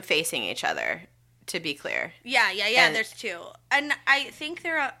two of them facing each other, to be clear. Yeah, and there's two. And I think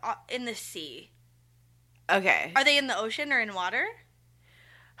they're in the sea. Okay. Are they in the ocean or in water?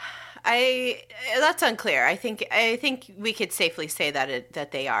 That's unclear. I think we could safely say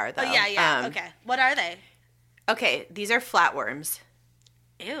that they are, though. Oh yeah. Okay. What are they? Okay, these are flatworms.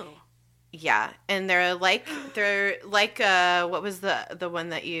 Ew. Yeah, and they're like what was the one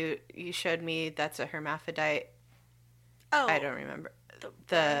that you showed me that's a hermaphrodite? Oh. I don't remember.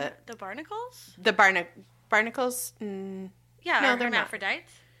 The barnacles? The barnacles? Yeah, no, they're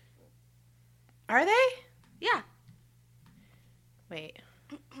hermaphrodites. Not. Are they? Yeah. Wait.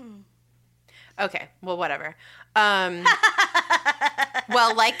 Okay. Well, whatever.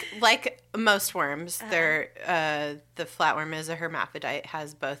 Well, like most worms, the flatworm is a hermaphrodite,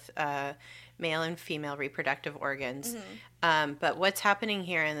 has both male and female reproductive organs. Mm-hmm. But what's happening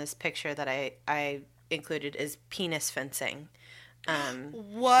here in this picture that I included is penis fencing.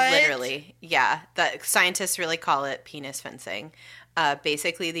 What? Literally, yeah. The scientists really call it penis fencing.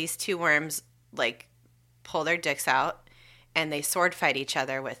 Basically, these two worms like pull their dicks out and they sword fight each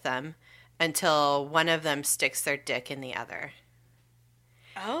other with them until one of them sticks their dick in the other.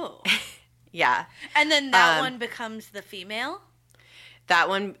 Oh. Yeah. And then that one becomes the female? That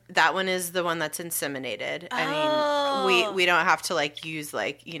one is the one that's inseminated. Oh. I mean, we don't have to like use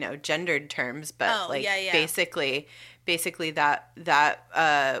like, gendered terms, but basically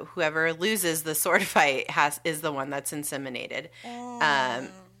that whoever loses the sword fight is the one that's inseminated.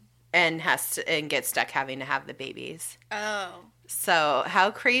 And and gets stuck having to have the babies. Oh. So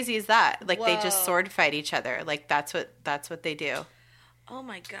how crazy is that? Like they just sword fight each other. Like that's what they do. Oh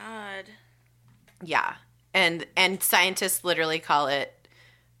my god. Yeah. And scientists literally call it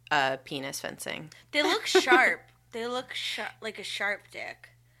penis fencing. They look sharp. They look like a sharp dick.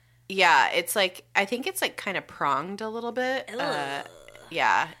 Yeah, it's like I think it's like kind of pronged a little bit.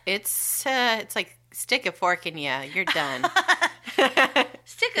 Yeah, it's like stick a fork in you, you're done.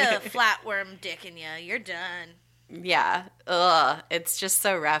 Stick a flatworm dick in you, you're done. Yeah. Ugh. It's just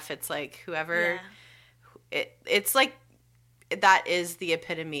so rough. It's like whoever. Yeah. It's like that is the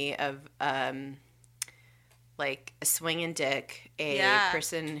epitome of like a swinging dick, a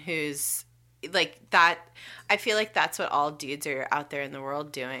person who's like that. I feel like that's what all dudes are out there in the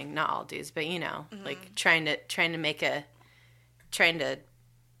world doing. Not all dudes, but like trying to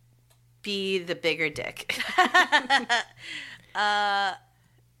be the bigger dick.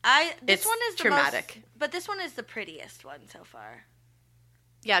 This one is the traumatic. But this one is the prettiest one so far.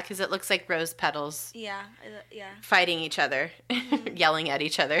 Yeah, because it looks like rose petals. Yeah. Fighting each other, yelling at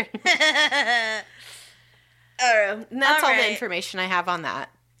each other. And that's all the information I have on that.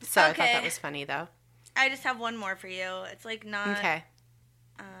 So I thought that was funny, though. I just have one more for you. It's like not. Okay.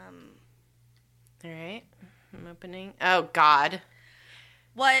 All right. I'm opening. Oh God.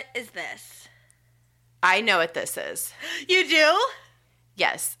 What is this? I know what this is. You do?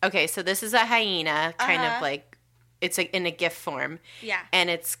 Yes. Okay. So this is a hyena, kind of like it's like in a GIF form. Yeah. And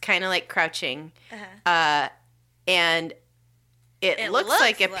it's kind of like crouching. And it looks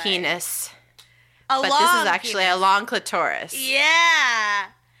like a penis. But this is actually a long clitoris. Yeah.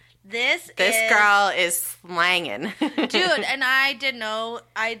 This girl is slanging. Dude, and I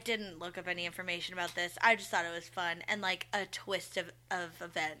didn't look up any information about this. I just thought it was fun and like a twist of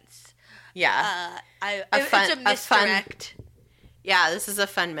events. Yeah. It's a misdirect. Yeah, this is a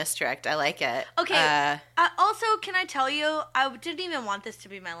fun misdirect. I like it. Okay. Also, can I tell you, I didn't even want this to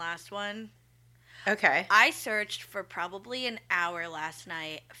be my last one. Okay. I searched for probably an hour last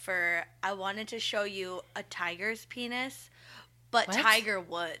night I wanted to show you a tiger's penis, but what? Tiger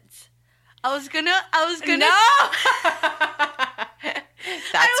Woods. I was gonna. No!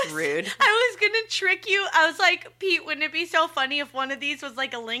 That's rude. I was gonna trick you. I was like, Pete, wouldn't it be so funny if one of these was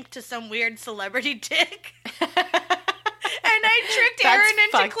like a link to some weird celebrity dick? And I tricked Erin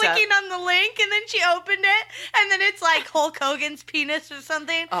into clicking on the link, and then she opened it, and then it's like Hulk Hogan's penis or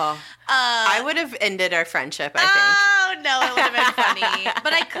something. Oh, I would have ended our friendship, I think. Oh, no, it would have been funny.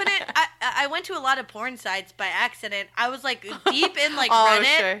 But I couldn't. I went to a lot of porn sites by accident. I was like deep in like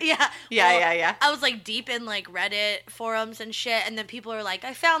Reddit. Sure. Yeah. Yeah. I was like deep in like Reddit forums and shit, and then people were like,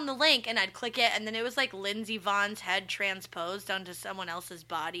 I found the link, and I'd click it, and then it was like Lindsey Vohn's head transposed onto someone else's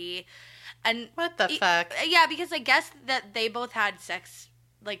body. And what the fuck? Yeah, because I guess that they both had sex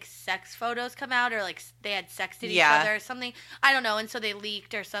photos come out, or like they had sexted each other or something. I don't know, and so they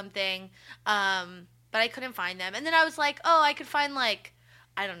leaked or something. But I couldn't find them. And then I was like, oh, I could find like,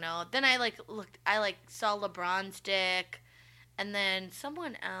 I don't know. Then I like looked, I like saw LeBron's dick, and then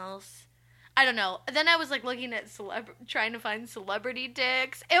someone else. I don't know. Then I was like looking at trying to find celebrity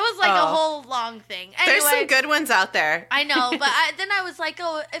dicks. It was like a whole long thing. Anyway, there's some good ones out there. I know, but then I was like,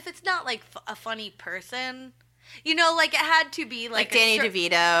 oh, if it's not like a funny person, you know, like it had to be like Danny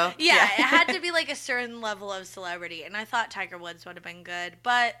DeVito. Yeah, it had to be like a certain level of celebrity, and I thought Tiger Woods would have been good,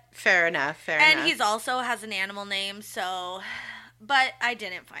 but fair enough. And he's also has an animal name, so, but I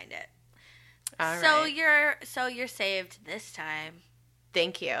didn't find it. All so right. you're saved this time.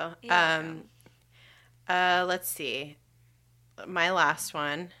 Thank you. Let's see. My last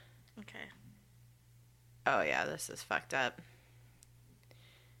one. Okay. Oh yeah, this is fucked up.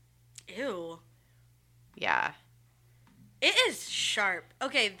 Ew. Yeah. It is sharp.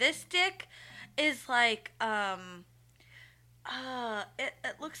 Okay, this dick is like it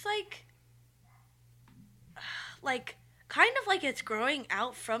looks like kind of like it's growing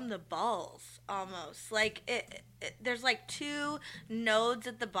out from the balls almost. Like it there's like two nodes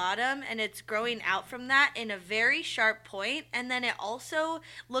at the bottom, and it's growing out from that in a very sharp point, and then it also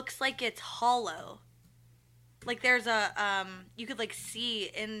looks like it's hollow. Like there's a you could like see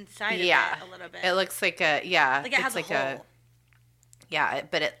inside of it a little bit. It looks like like it has like a hole.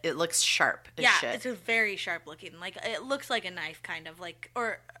 But it looks sharp as shit. It's a very sharp looking. Like it looks like a knife kind of like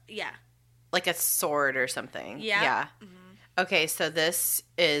like a sword or something. Yeah. Mm-hmm. Okay, so this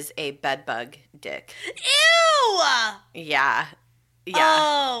is a bedbug dick. Ew! Yeah.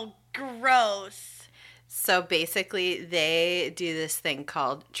 Oh, gross. So basically, they do this thing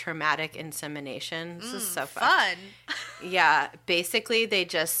called traumatic insemination. This is so fun. Yeah. Basically, they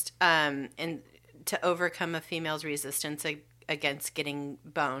just, to overcome a female's resistance against getting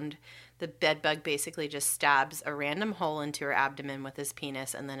boned, the bedbug basically just stabs a random hole into her abdomen with his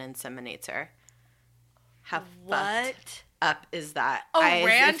penis and then inseminates her. How fucked up is that? A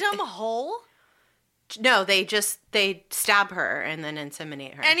random hole? No, they stab her and then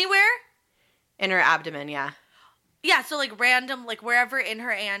inseminate her. Anywhere? In her abdomen, yeah. Yeah, so like random, like wherever in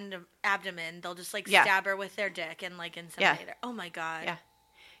her abdomen, they'll just like stab her with their dick and like inseminate her. Oh my god. Yeah.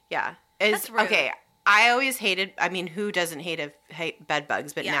 Yeah. That's rude. Okay, I always hated, I mean, who doesn't hate bed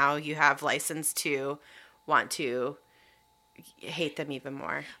bugs, but now you have license to want to hate them even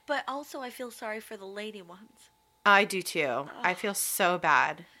more. But also I feel sorry for the lady ones. I do too. Oh. I feel so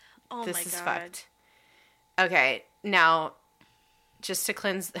bad. Oh this my is god. fucked. Okay, now just to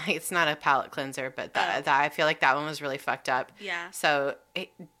cleanse, it's not a palate cleanser, but that I feel like that one was really fucked up. Yeah. So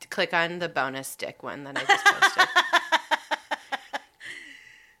click on the bonus dick one that I just posted.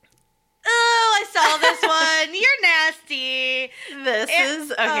 Oh, I saw this one. You're nasty.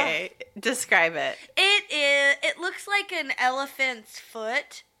 Okay. Describe it. It looks like an elephant's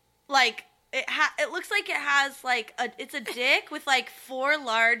foot. Like it looks like it has like it's a dick with like 4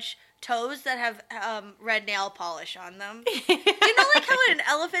 large toes that have red nail polish on them. You know, like how an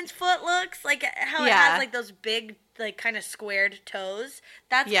elephant's foot looks, like how it has like those big, like kind of squared toes.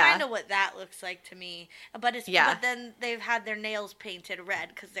 That's kind of what that looks like to me. But but then they've had their nails painted red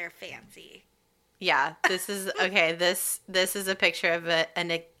because they're fancy. Yeah, this is okay. This is a picture of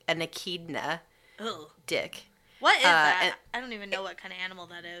an echidna dick. What is that? I don't even know what kind of animal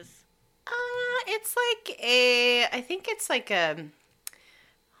that is. It's like I think it's like a.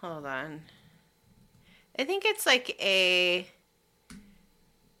 Hold on. I think it's like a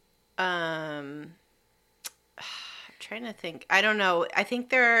I'm trying to think. I don't know. I think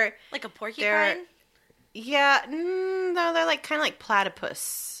they're Like a porcupine? yeah, no, they're like kind of like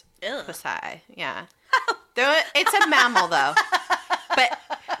platypus. Ugh. Pussy. Yeah. It's a mammal though. But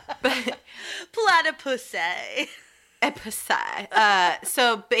Platypus. a pussy.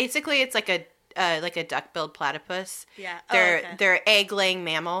 So basically it's like a duck-billed platypus. Yeah. They're egg-laying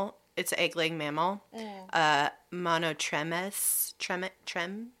mammal. It's an egg-laying mammal. Mm. Monotremes. Treme?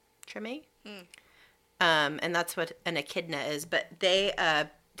 And that's what an echidna is. But they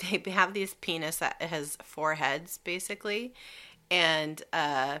have these penis that has 4 heads, basically. And,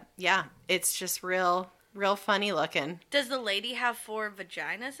 yeah, it's just real funny looking. Does the lady have 4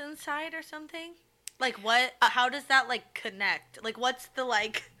 vaginas inside or something? Like, what? How does that, like, connect? Like, what's the,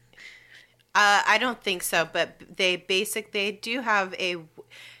 like... I don't think so, but they do have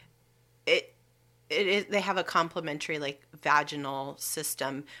they have a complementary, like, vaginal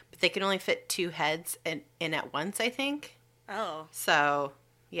system, but they can only fit 2 heads in at once, I think. Oh. So,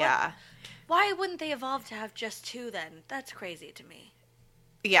 yeah. What? Why wouldn't they evolve to have just 2 then? That's crazy to me.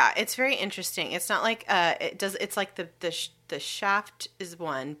 Yeah, it's very interesting. It's not like it's like the shaft is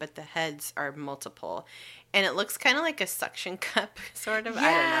one, but the heads are multiple. And it looks kind of like a suction cup sort of. Yeah.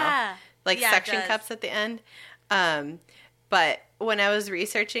 I don't know. Like suction cups at the end. But when I was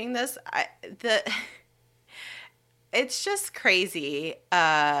researching this, it's just crazy.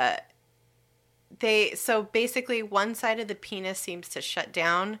 So basically one side of the penis seems to shut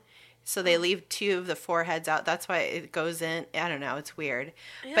down. So they leave 2 of the 4 heads out. That's why it goes in. I don't know. It's weird.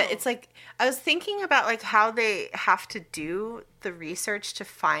 Ew. But it's like, I was thinking about like how they have to do the research to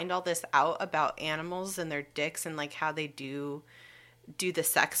find all this out about animals and their dicks and like how they do the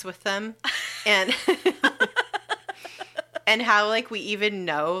sex with them. And and how like we even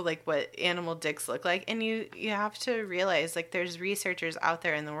know like what animal dicks look like. And you have to realize like there's researchers out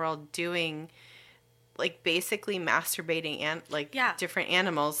there in the world doing like basically masturbating and like different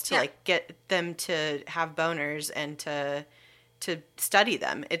animals to like get them to have boners and to study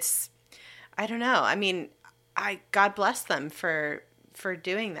them. It's, I don't know. I mean, God bless them for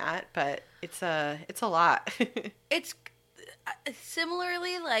doing that, but it's a lot. It's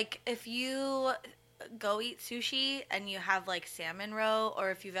similarly like if you go eat sushi and you have like salmon roe, or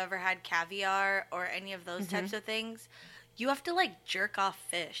if you've ever had caviar or any of those types of things, you have to like jerk off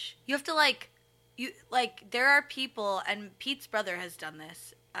fish. You have to there are people, and Pete's brother has done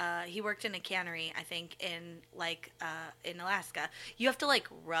this. He worked in a cannery, I think, in Alaska. You have to like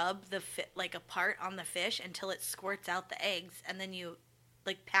rub a part on the fish until it squirts out the eggs, and then you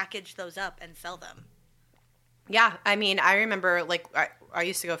like package those up and sell them. Yeah, I mean, I remember like I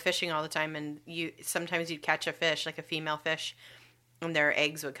used to go fishing all the time, and sometimes you'd catch a fish, like a female fish, and their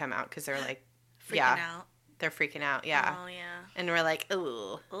eggs would come out because they're like freaking out. They're freaking out, yeah. Oh yeah. And we're like,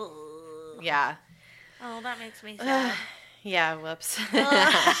 ooh, yeah. Oh, that makes me sad. Yeah, whoops.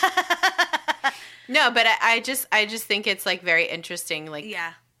 No, but I just think it's like very interesting, like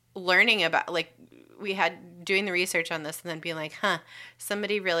learning about like we had doing the research on this and then being like,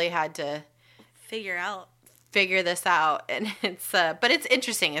 somebody really had to figure this out, and it's but it's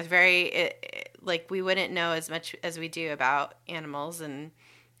interesting. It's very like we wouldn't know as much as we do about animals, and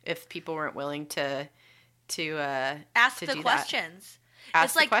if people weren't willing to ask to the do questions. Ask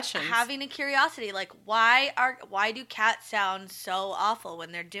it's the like questions. Having a curiosity, like why do cats sound so awful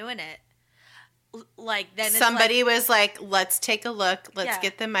when they're doing it? Like then somebody was like, let's take a look, let's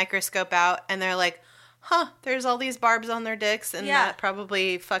get the microscope out, and they're like, there's all these barbs on their dicks, and that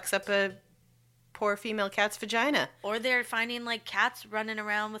probably fucks up a poor female cat's vagina. Or they're finding like cats running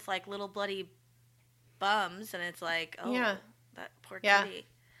around with like little bloody bums, and it's like, that poor kitty.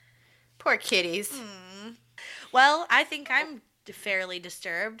 Poor kitties. Well, I think I'm fairly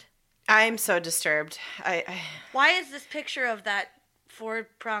disturbed. I'm so disturbed. Why is this picture of that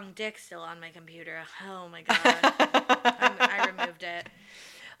 4-pronged dick still on my computer? Oh my god. I removed it.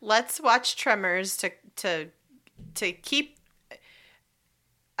 Let's watch Tremors to keep,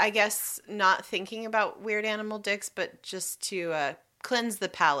 I guess, not thinking about weird animal dicks, but just to cleanse the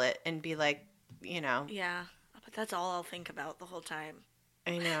palate and be like, Yeah, but that's all I'll think about the whole time.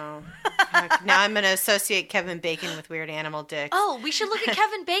 I know. Now I'm going to associate Kevin Bacon with weird animal dicks. Oh, we should look at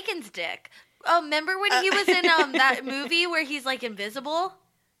Kevin Bacon's dick. Remember when he was in that movie where he's like invisible?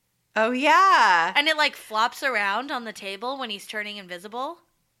 Oh, yeah. And it like flops around on the table when he's turning invisible?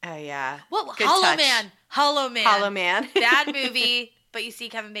 Oh, yeah. Well, Good Hollow touch. Man. Hollow Man. Hollow Man. Bad movie, but you see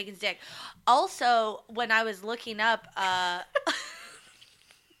Kevin Bacon's dick. Also, when I was looking up...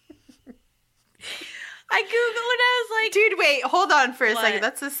 I Googled when I was like, dude, wait, hold on for a What? second.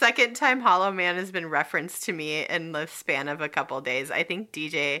 That's the second time Hollow Man has been referenced to me in the span of a couple days. I think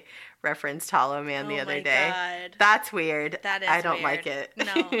DJ referenced Hollow Man the other day. God. That's weird. That is I don't weird. like it.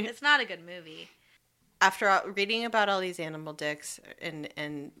 No, it's not a good movie. After reading about all these animal dicks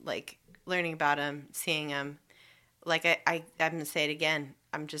and like learning about them, seeing them, like I'm gonna say it again.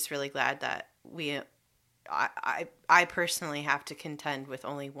 I'm just really glad that I personally have to contend with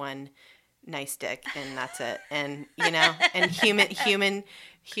only one nice dick, and that's it. And and human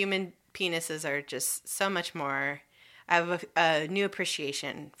penises are just so much more. I have a new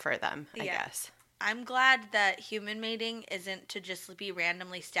appreciation for them, I guess. I'm glad that human mating isn't to just be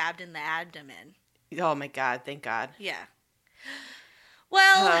randomly stabbed in the abdomen. Oh my God! Thank God. Yeah.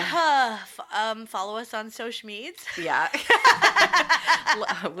 Well, follow us on social medias. Yeah.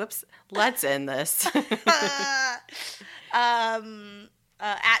 Whoops. Let's end this. At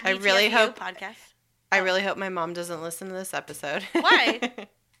I really hope podcast. I really hope my mom doesn't listen to this episode. Why?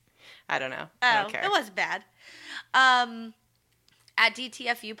 I don't know. I don't care. It wasn't bad. At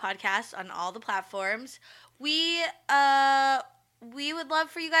DTFU podcast on all the platforms. We would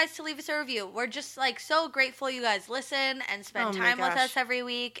love for you guys to leave us a review. We're just like so grateful you guys listen and spend time with us every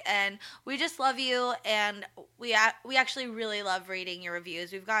week, and we just love you. And we actually really love reading your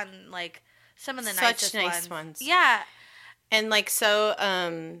reviews. We've gotten like some of the nicest ones. Yeah, and like so,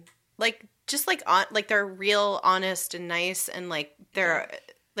 like just like on like they're real, honest, and nice, and like they're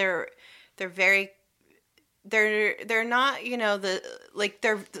very. They're not,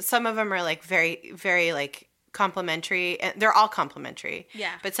 some of them are like very, very like complimentary, and they're all complimentary.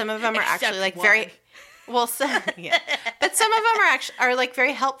 Yeah. But some of them are Except actually like one. very, well, yeah. But some of them are like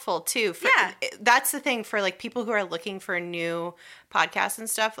very helpful too. That's the thing for like people who are looking for new podcasts and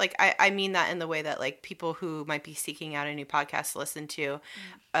stuff. Like I mean that in the way that like people who might be seeking out a new podcast to listen to,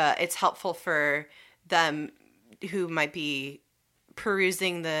 it's helpful for them who might be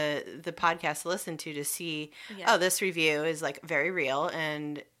perusing the podcast to listen to see, this review is like very real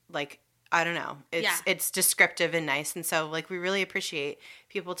and like, I don't know, it's descriptive and nice. And so like, we really appreciate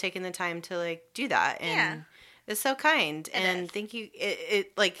people taking the time to like do that. And it's so kind. Thank you.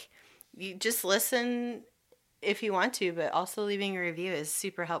 It like, you just listen if you want to, but also leaving a review is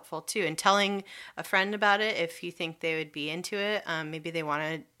super helpful too. And telling a friend about it if you think they would be into it. Maybe they want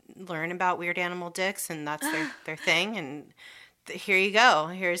to learn about weird animal dicks and that's their thing. And here you go.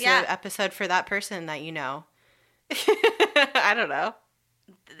 Here's the episode for that person that you know. I don't know.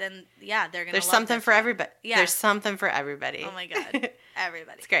 Then they're gonna. There's something for everybody. Yeah. There's something for everybody. Oh my God,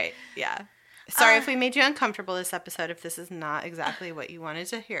 everybody. It's great. Yeah. Sorry if we made you uncomfortable this episode. If this is not exactly what you wanted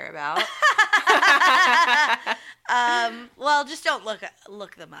to hear about. Well, just don't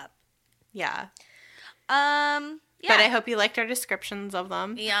look them up. Yeah. Yeah. But I hope you liked our descriptions of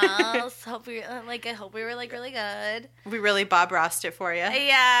them. Yes. I hope we were like really good. We really Bob Rossed it for you.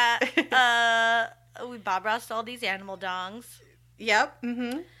 Yeah. We Bob Rossed all these animal dongs. Yep.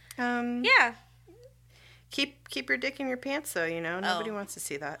 Mm-hmm. Yeah. Keep your dick in your pants, though. Nobody wants to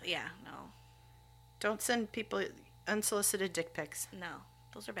see that. Yeah. No. Don't send people unsolicited dick pics. No,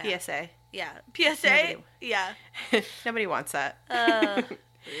 those are bad. PSA. Yeah. PSA. Yeah. Nobody wants that.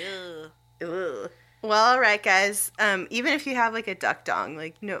 Ew. Ugh. Well, all right, guys. Even if you have like a duck dong,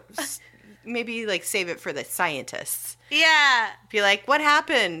 like no, maybe like save it for the scientists. Yeah. Be like, what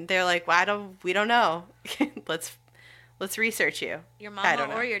happened? They're like, we don't know. Let's research you. Your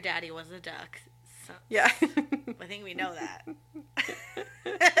mama or your daddy was a duck. So, yeah. I think we know that.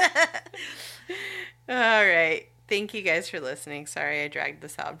 All right. Thank you guys for listening. Sorry I dragged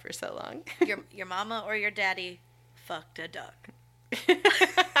this out for so long. Your mama or your daddy fucked a duck.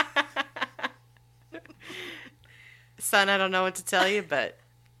 Son, I don't know what to tell you, but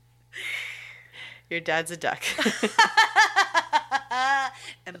your dad's a duck.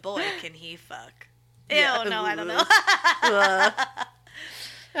 And boy, can he fuck. Yeah. Ew, no, I don't know.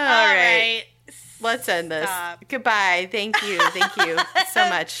 All right. Let's end this. Goodbye. Thank you. Thank you so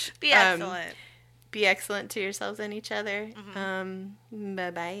much. Be excellent. Be excellent to yourselves and each other. Mm-hmm.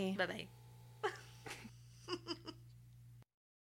 Bye-bye. Bye-bye.